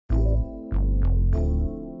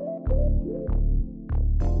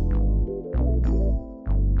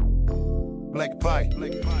Black pie.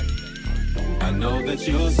 I know that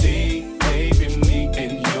you'll see, baby, me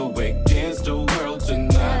and you against the world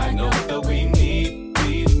tonight. I know that we need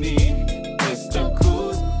Mr.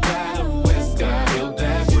 Cool, got west, got feel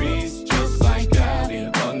that breeze, just like out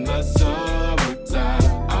here on the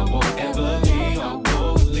summertime. I won't ever leave, I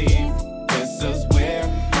won't leave. This is where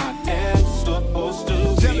I am supposed to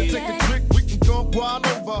be. Tell her take a trick, we can go wild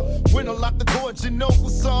over. When I lock the doors, you know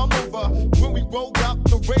what's all over. When we rolled out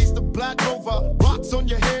the race, the Black Rover. Rocks on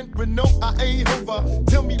your hand, but no, I ain't over.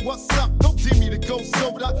 Tell me what's up, don't tell me to go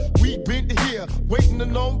soda. We been here, waiting a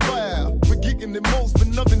long while. We're kicking the most, but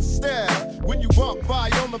nothing style. When you walk by,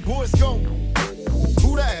 all the boys go,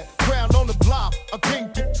 who that? Crown on the block, I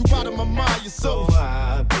can't get you out of my mind, you're so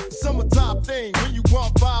high. Summertime thing, when you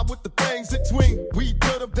walk by with the things that swing. We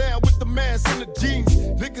put them down with the mask and the jeans.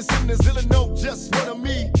 Niggas in this villa know just what I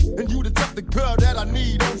mean. And you the type of girl that I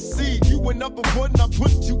need on C. You went up a one, I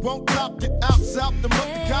put you on top. Get out, south, the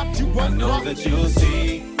mother got you on I know rock. that you'll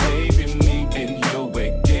see, baby, me and you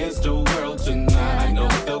against the world tonight. I know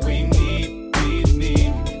that we need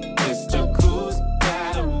Mr. Cool,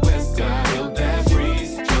 got west, got feel that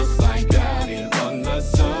breeze, just like out here on the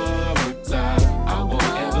summertime. I won't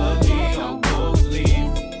ever leave, I won't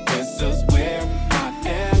leave. This is where I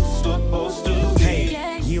am supposed to be.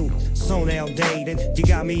 Hey, you, so now dating. You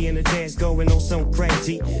got me in the dance going on so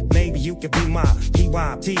crazy. Maybe you could be my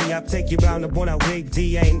PYT. I'll take you round the one I wig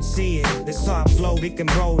D ain't see it. This soft flow, we can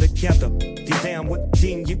roll together. You damn what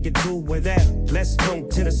team you can do with that. Let's go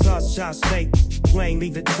to the sunshine state. Plane,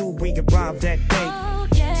 leave the two, we can rob that day.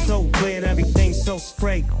 So clear, everything's so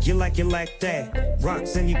straight. You like that.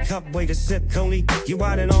 Rocks in your cup, way to sip, Coney. You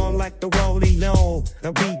ride it on like the rollie low.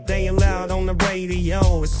 The beat they loud on the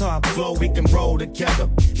radio. It's soft flow, we can roll together.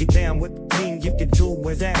 You damn what team you can do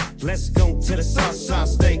with that. Let's go to the sunshine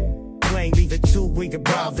state. Plane, leave the two, we can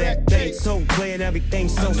rob that day. So clear,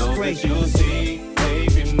 everything's so I know straight. that you'll see,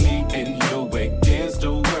 baby, me and you against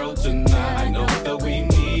the world tonight. I know that we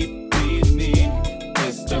need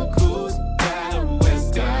Mr. Cool, got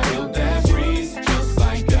west, got feel that breeze, just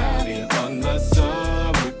like out here on the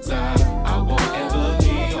summertime. I won't ever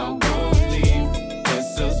leave, I won't leave.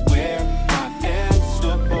 This is where I am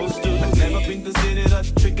supposed to be. I've never been considered a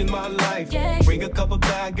trick in my life. Bring a couple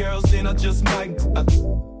bad girls, then I just might.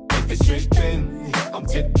 If it's tripping, I'm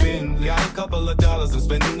tipping. Got a couple of dollars I'm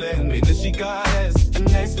spending. Mean that she got ass and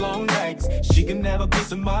nice long nights. She can never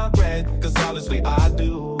piece of my bread, cause honestly I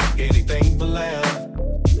do anything for love.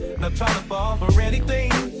 Not trying to fall for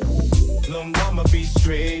anything. No mama, be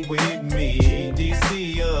straight with me. Do you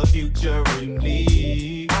see a future in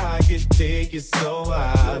me? I can take it so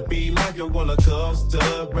high, be like a roller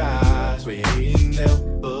coaster ride. Swaying now,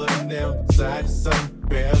 putting now, side to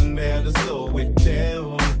side, round to slow it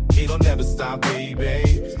down. It'll never stop,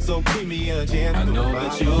 baby. So give me a chance. I know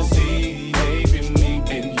that you'll see, baby, me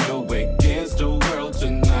and you against the world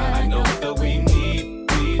tonight. I know that we need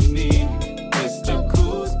Mr.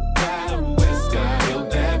 Cool, got west, got feel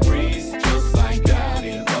that breeze, just like out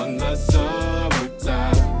here on the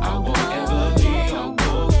summertime. I won't ever leave, I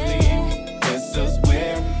won't leave. This is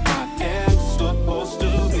where I am supposed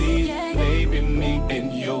to be. Baby, me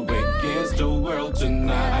and you against the world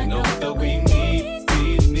tonight. I know that we need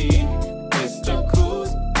Mr. Cool,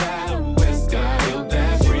 got west, got feel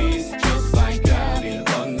that breeze, just like out here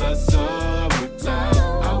on the summertime.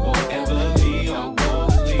 I won't ever leave, I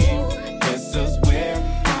won't leave. This is where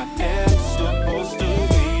I am supposed to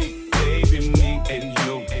be. Baby, me and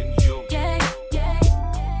you.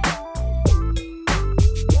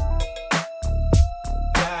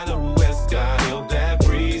 Got west, got feel that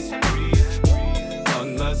breeze,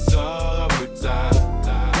 on the summertime.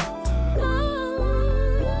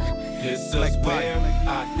 This is where I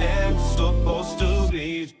am supposed to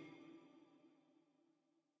be.